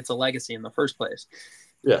why it's a legacy in the first place.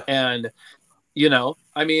 Yeah. And, you know,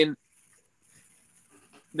 I mean,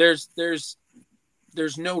 there's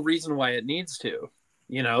no reason why it needs to,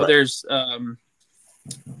 you know, right.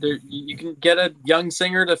 You can get a young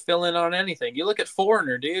singer to fill in on anything. You look at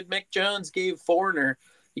Foreigner, dude. Mick Jones gave Foreigner,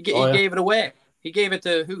 he gave it away. He gave it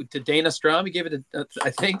to who? To Dana Strum. He gave it to, I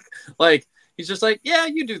think, like, he's just like, yeah,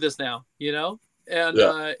 you do this now, you know? And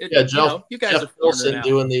you guys Jeff are Wilson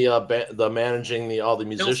doing the managing all the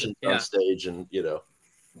musicians on stage, and you know,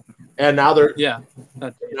 and now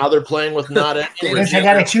they're playing with not any. I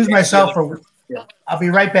gotta excuse myself for. Yeah. I'll be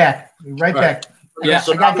right back. Back. Yeah,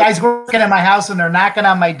 I got guys working at my house and they're knocking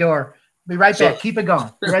on my door. Be right back. Keep it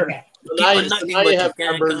going. Be right back. Now you have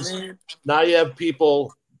members. Now you have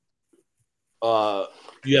people.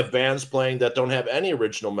 You have bands playing that don't have any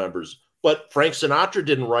original members. But Frank Sinatra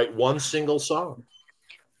didn't write one single song.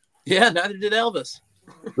 Yeah, neither did Elvis.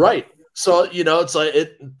 Right. So, you know, it's like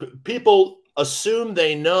people assume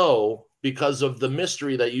they know because of the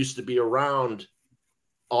mystery that used to be around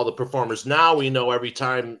all the performers. Now we know every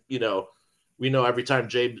time,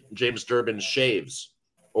 James Durbin shaves,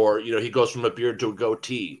 or, you know, he goes from a beard to a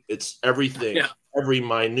goatee. It's everything. Yeah. Every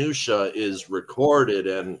minutia is recorded,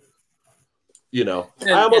 and, you know,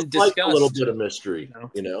 I almost like a little bit of mystery,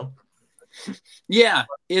 you know? Yeah,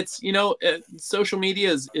 it's, you know, social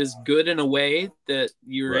media is good in a way that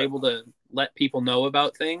you're able to let people know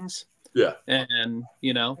about things. Yeah. And,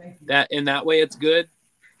 you know, that in that way it's good.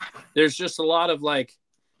 There's just a lot of, like,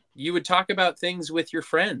 you would talk about things with your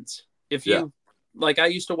friends. If you, like, I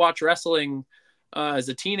used to watch wrestling as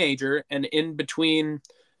a teenager, and in between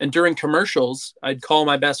and during commercials, I'd call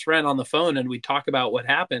my best friend on the phone and we'd talk about what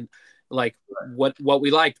happened, like what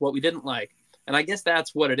we liked, what we didn't like. And I guess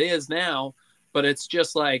that's what it is now, but it's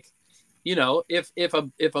just like, you know, if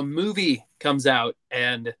a movie comes out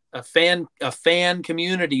and a fan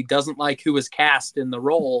community doesn't like who was cast in the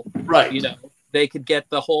role, right? You know, they could get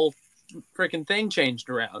the whole freaking thing changed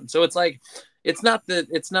around. So it's like, it's not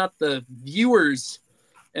the viewers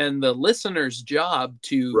and the listeners' job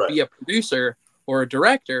to be a producer or a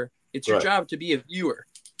director. It's your job to be a viewer.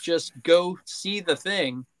 Just go see the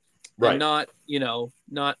thing. And not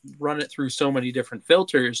run it through so many different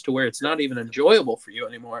filters to where it's not even enjoyable for you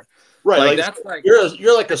anymore. Right. Like that's like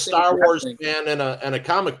you're like a Star Wars fan and a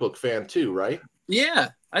comic book fan too, right? Yeah.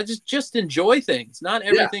 I just enjoy things. Not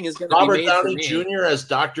everything is going to be made Robert Downey for me. Jr. as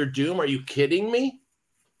Dr. Doom. Are you kidding me?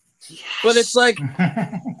 Yes. But it's like,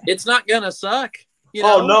 it's not going to suck. You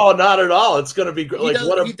know? Oh no, not at all. It's going to be like,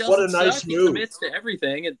 what a nice move. He commits to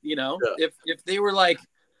everything. And, you know, if they were like,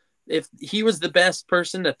 if he was the best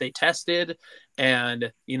person that they tested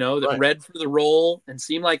and, you know, that read for the role and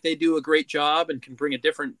seemed like they do a great job and can bring a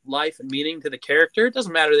different life and meaning to the character, it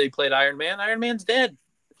doesn't matter they played Iron Man. Iron Man's dead.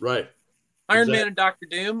 Right. Iron Man and Dr.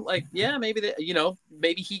 Doom, like, yeah, maybe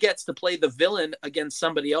maybe he gets to play the villain against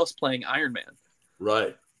somebody else playing Iron Man.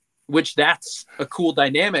 Right. Which that's a cool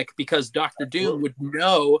dynamic, because Dr. Doom would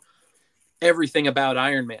know everything about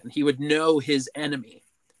Iron Man. He would know his enemy,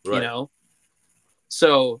 you know?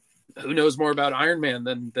 So who knows more about Iron Man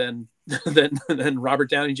than Robert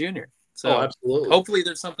Downey Jr. So absolutely. Hopefully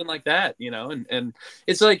there's something like that, you know, and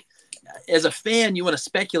it's like, as a fan, you want to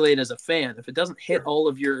speculate as a fan. If it doesn't hit all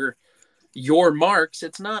of your marks,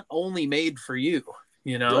 it's not only made for you,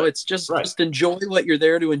 you know, it's just enjoy what you're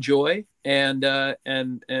there to enjoy, and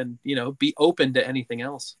you know, be open to anything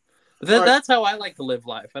else. That's how I like to live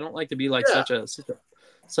life. I don't like to be like such a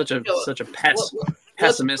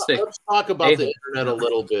pessimistic. Let's talk about the internet a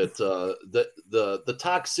little bit. The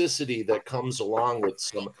toxicity that comes along with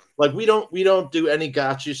some, like, we don't do any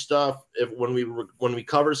gotcha stuff. When we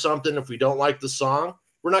cover something, if we don't like the song,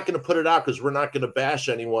 we're not going to put it out, because we're not going to bash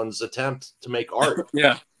anyone's attempt to make art.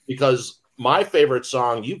 Because my favorite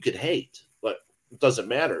song you could hate, but it doesn't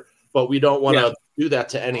matter. But we don't want to do that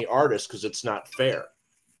to any artist, because it's not fair.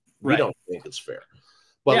 We don't think it's fair.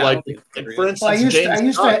 But like for instance,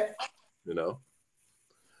 you know,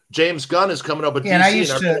 James Gunn is coming up with Yeah, and I DC,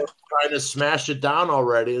 used and to- everyone's trying to smash it down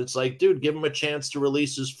already. It's like, dude, give him a chance to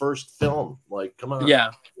release his first film. Like, come on.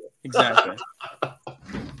 Yeah, exactly.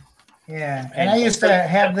 Yeah, and I used to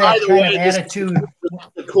have By that the kind way, of this is attitude.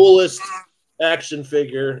 the coolest action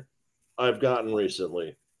figure I've gotten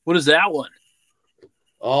recently. What is that one?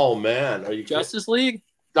 Oh man, are you kidding? Justice League?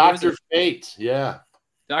 Dr. Fate? Yeah,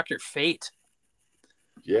 Dr. Fate.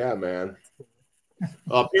 yeah, man.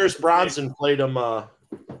 Pierce Bronson played him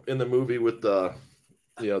in the movie with the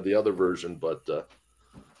other version, but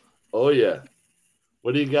oh yeah.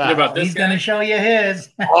 What do you got? What about this He's going to show you his.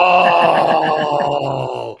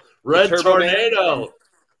 Oh, Red Turbo Tornado.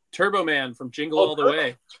 Turbo Man from Jingle All the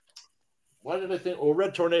Way. Why did I think? Well,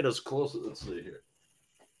 Red Tornado's close. Let's see here.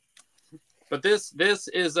 But this is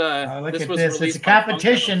Look this at was this. It's released a by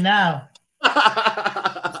competition now.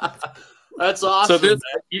 That's awesome. So this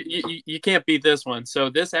man. you can't beat this one. So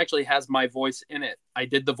this actually has my voice in it. I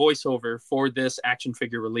did the voiceover for this action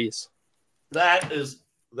figure release. That's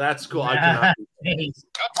cool. I cannot. Good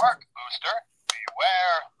work, Booster.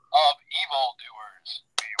 Beware of evildoers.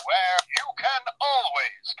 Beware. You can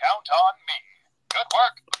always count on me. Good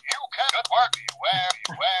work. You can. Good work. Beware.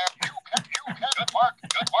 Beware. You can. Good work.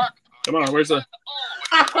 Good work. Come on, where's the?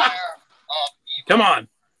 Beware of evil. Come on,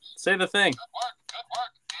 say the thing. Good work. Good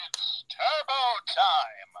work. It's turbo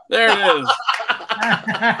time. There it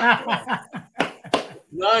is.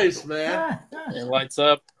 Nice, man. It lights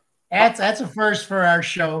up. That's a first for our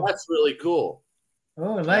show. That's really cool.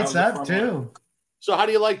 Oh, it lights That was a up fun too. So, how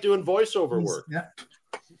do you like doing voiceover work? Yeah.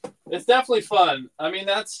 It's definitely fun. I mean,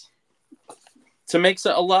 that's to make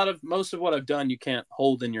most of what I've done you can't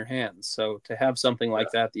hold in your hands. So to have something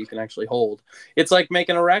like that you can actually hold, it's like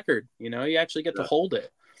making a record. You actually get to hold it.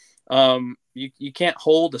 You can't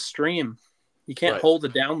hold a stream. You can't hold a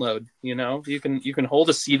download. You can hold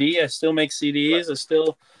a CD. I still make CDs. I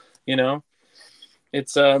still,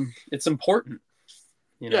 it's important.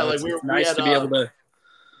 Like it's nice to be able to.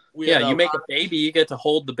 You make a baby, you get to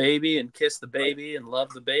hold the baby and kiss the baby and love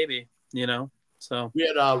the baby. So we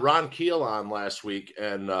had Ron Keel on last week,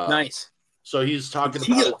 and nice. So he's talking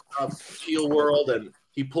about Keel World, and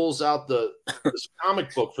he pulls out this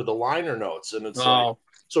comic book for the liner notes, and it's like,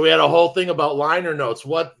 so we had a whole thing about liner notes.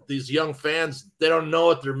 What these young fans, they don't know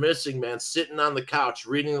what they're missing, man. Sitting on the couch,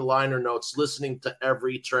 reading the liner notes, listening to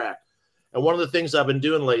every track. And one of the things I've been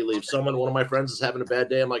doing lately, if one of my friends is having a bad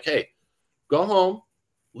day, I'm like, hey, go home,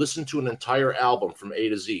 listen to an entire album from A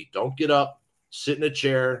to Z. Don't get up, sit in a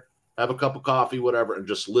chair, have a cup of coffee, whatever, and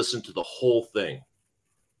just listen to the whole thing.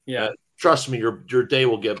 Yeah. And trust me, your day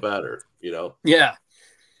will get better, Yeah.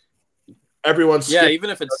 Everyone's even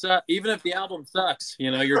if the album sucks,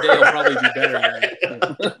 your day will probably be better.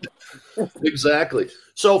 Exactly.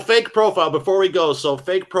 So fake profile, before we go, so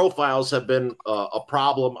fake profiles have been a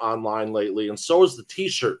problem online lately, and so is the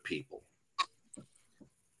t-shirt people.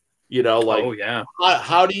 Oh yeah.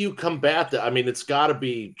 How do you combat that? I mean, it's got to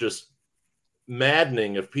be just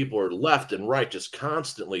maddening if people are left and right just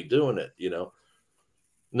constantly doing it, and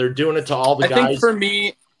they're doing it to all the guys. I think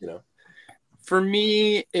for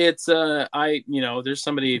me, it's there's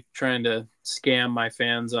somebody trying to scam my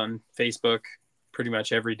fans on Facebook pretty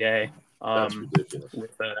much every day. That's ridiculous.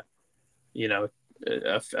 With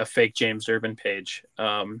a fake James Durbin page.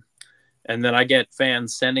 And then I get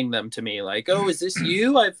fans sending them to me like, oh, is this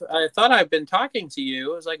you? I thought I've been talking to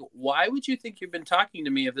you. I was like, why would you think you've been talking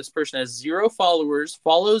to me if this person has 0 followers,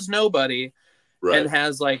 follows nobody, and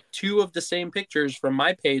has like 2 of the same pictures from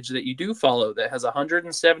my page that you do follow that has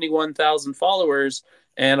 171,000 followers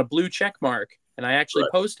and a blue check mark, and I actually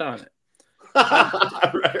post on it.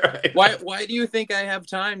 Why do you think I have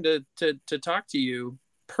time to talk to you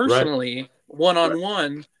personally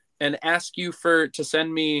one-on-one and ask you to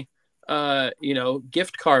send me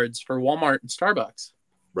gift cards for Walmart and Starbucks?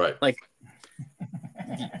 Right. Like,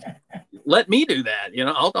 let me do that.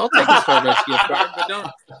 I'll take a Starbucks gift card, but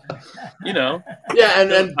don't. Yeah,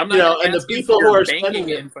 and I'm not and the people who are banking spending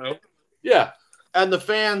info. Yeah. And the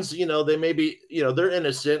fans, they may be, they're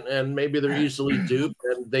innocent and maybe they're easily duped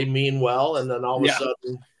and they mean well. And then all of a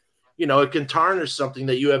sudden, it can tarnish something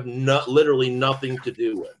that you have literally nothing to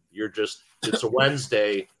do with. It's a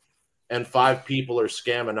Wednesday and 5 people are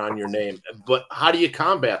scamming on your name. But how do you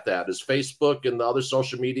combat that? Is Facebook and the other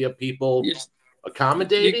social media people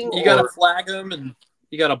accommodating? You got to flag them, and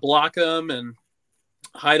you got to block them and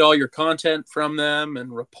hide all your content from them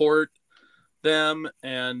and report them,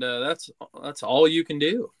 and that's all you can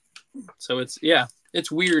do. So it's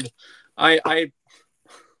weird. I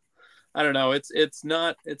don't know. It's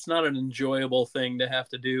not an enjoyable thing to have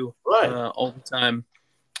to do all the time.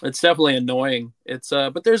 It's definitely annoying. It's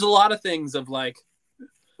but there's a lot of things of like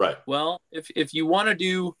Right. Well, if you want to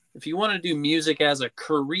do music as a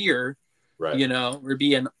career, Right. you know, or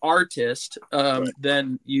be an artist,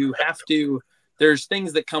 then you have to. There's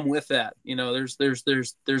things that come with that. You know, there's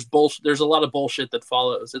bullshit. There's a lot of bullshit that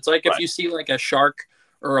follows. It's like if you see like a shark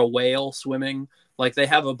or a whale swimming, like they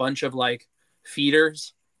have a bunch of like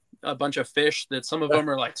feeders, a bunch of fish that some of them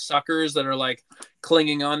are like suckers that are like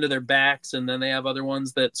clinging onto their backs, and then they have other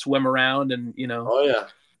ones that swim around and, you know,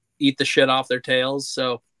 eat the shit off their tails.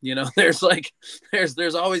 So, you know, there's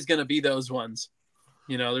always going to be those ones.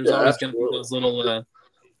 You know, there's always going to be those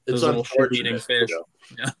little shit-eating fish. You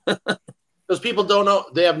know? Yeah. Because people don't know,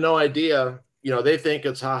 they have no idea. You know, they think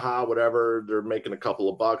it's haha, whatever. They're making a couple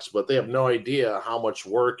of bucks, but they have no idea how much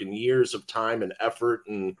work and years of time and effort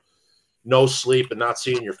and no sleep and not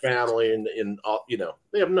seeing your family and you know,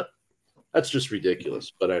 they have no. That's just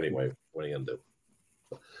ridiculous. But anyway, what are you gonna do?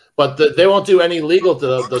 But they won't do any legal.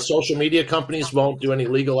 The social media companies won't do any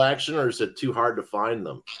legal action, or is it too hard to find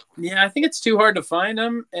them? Yeah, I think it's too hard to find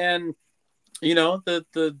them, and you know,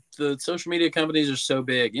 the social media companies are so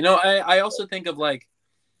big. You know, I also think of like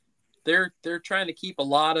they're trying to keep a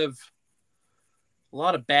lot of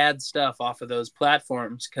bad stuff off of those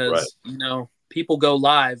platforms because you know, people go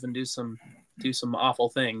live and do some awful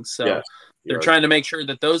things. So they're trying to make sure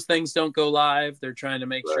that those things don't go live. They're trying to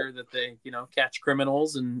make sure that they, you know, catch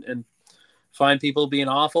criminals and find people being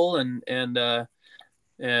awful and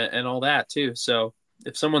all that too. So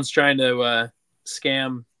if someone's trying to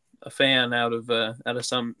scam a fan out of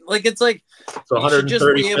some, like, it's like you should just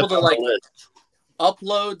be able to like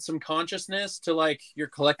upload some consciousness to like your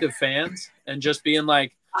collective fans and just being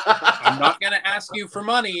like, I'm not going to ask you for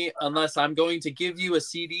money unless I'm going to give you a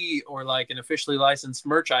CD or like an officially licensed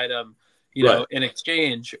merch item, you know, in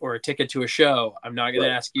exchange, or a ticket to a show. I'm not going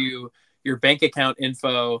to ask you your bank account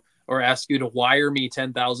info or ask you to wire me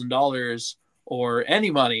 $10,000 or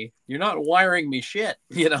any money. You're not wiring me shit,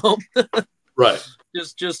 you know? Right.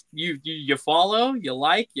 Just you follow, you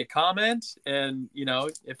like, you comment, and you know,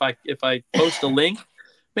 if I post a link,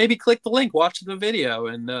 maybe click the link, watch the video,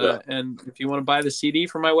 and if you want to buy the CD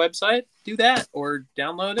from my website, do that, or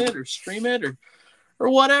download it, or stream it, or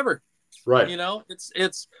whatever. Right. You know,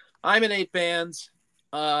 it's I'm in 8 bands.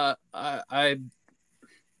 I'm an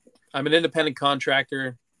independent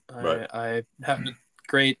contractor. I have a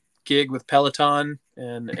great gig with Peloton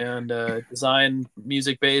and design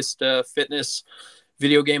music-based fitness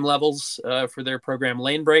video game levels for their program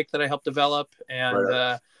Cleanbreak that I helped develop,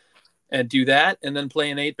 and do that, and then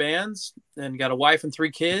play in 8 bands, and got a wife and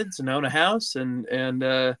 3 kids, and own a house, and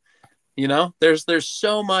you know, there's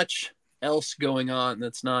so much else going on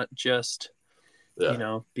that's not just you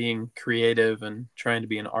know, being creative and trying to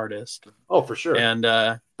be an artist. Oh, for sure. And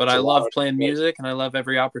but I love playing music, and I love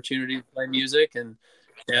every opportunity to play music, and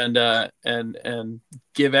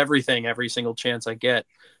give everything every single chance I get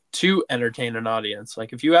to entertain an audience.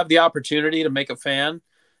 Like if you have the opportunity to make a fan,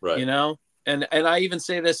 you know, and I even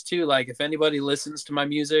say this too, like if anybody listens to my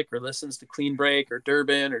music or listens to Cleanbreak or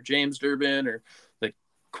Durbin or James Durbin or the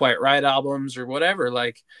Quiet Riot albums or whatever,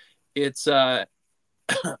 like it's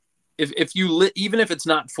if you even if it's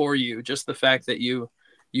not for you, just the fact that you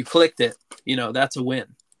clicked it, you know, that's a win.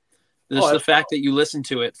 Just the fact that you listened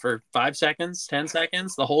to it for 5 seconds, 10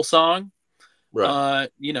 seconds, the whole song,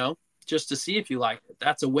 you know, just to see if you like it,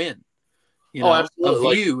 that's a win. You know,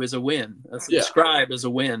 a view is a win. A subscribe is a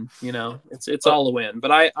win. You know, it's all a win.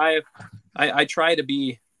 But I try to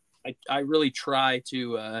be, I really try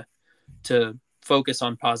to focus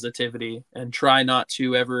on positivity and try not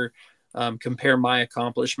to ever compare my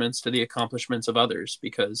accomplishments to the accomplishments of others,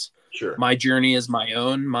 because my journey is my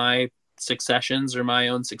own. My successions are my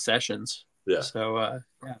own successions. So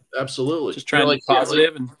absolutely, just trying to be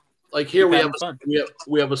positive and like here we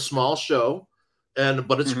have a small show,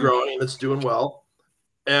 but it's growing and it's doing well,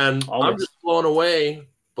 and I'm just blown away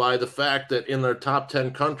by the fact that in their top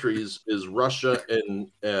 10 countries is Russia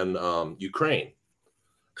and Ukraine.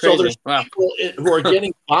 Crazy. So there's people who are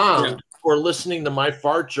getting bombed who are listening to my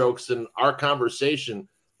fart jokes and our conversation.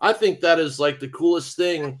 I think that is like the coolest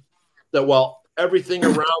thing, that while everything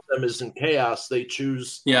around them is in chaos, they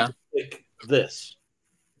choose to pick this.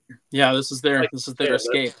 Yeah, this is their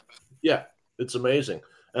escape. Yeah, it's amazing.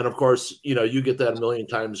 And of course, you know, you get that a million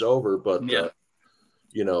times over, but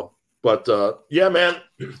you know, but yeah, man,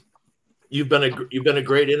 you've been a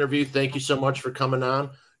great interview. Thank you so much for coming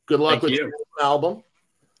on. Good luck with your album.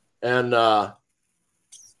 And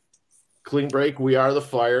Cleanbreak, We Are the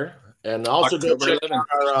Fire. And also go check out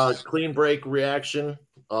our Cleanbreak reaction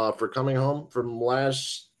for coming home from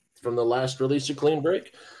the last release of Cleanbreak.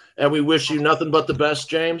 And we wish you nothing but the best,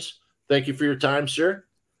 James. Thank you for your time, sir.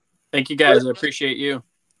 Thank you, guys. I appreciate you.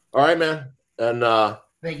 All right, man. And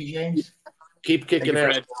Thank you, James. keep kicking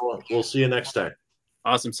Thank you, ass. Fred. We'll see you next time.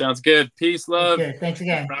 Awesome. Sounds good. Peace, love, Okay, thanks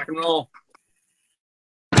again. rock and roll.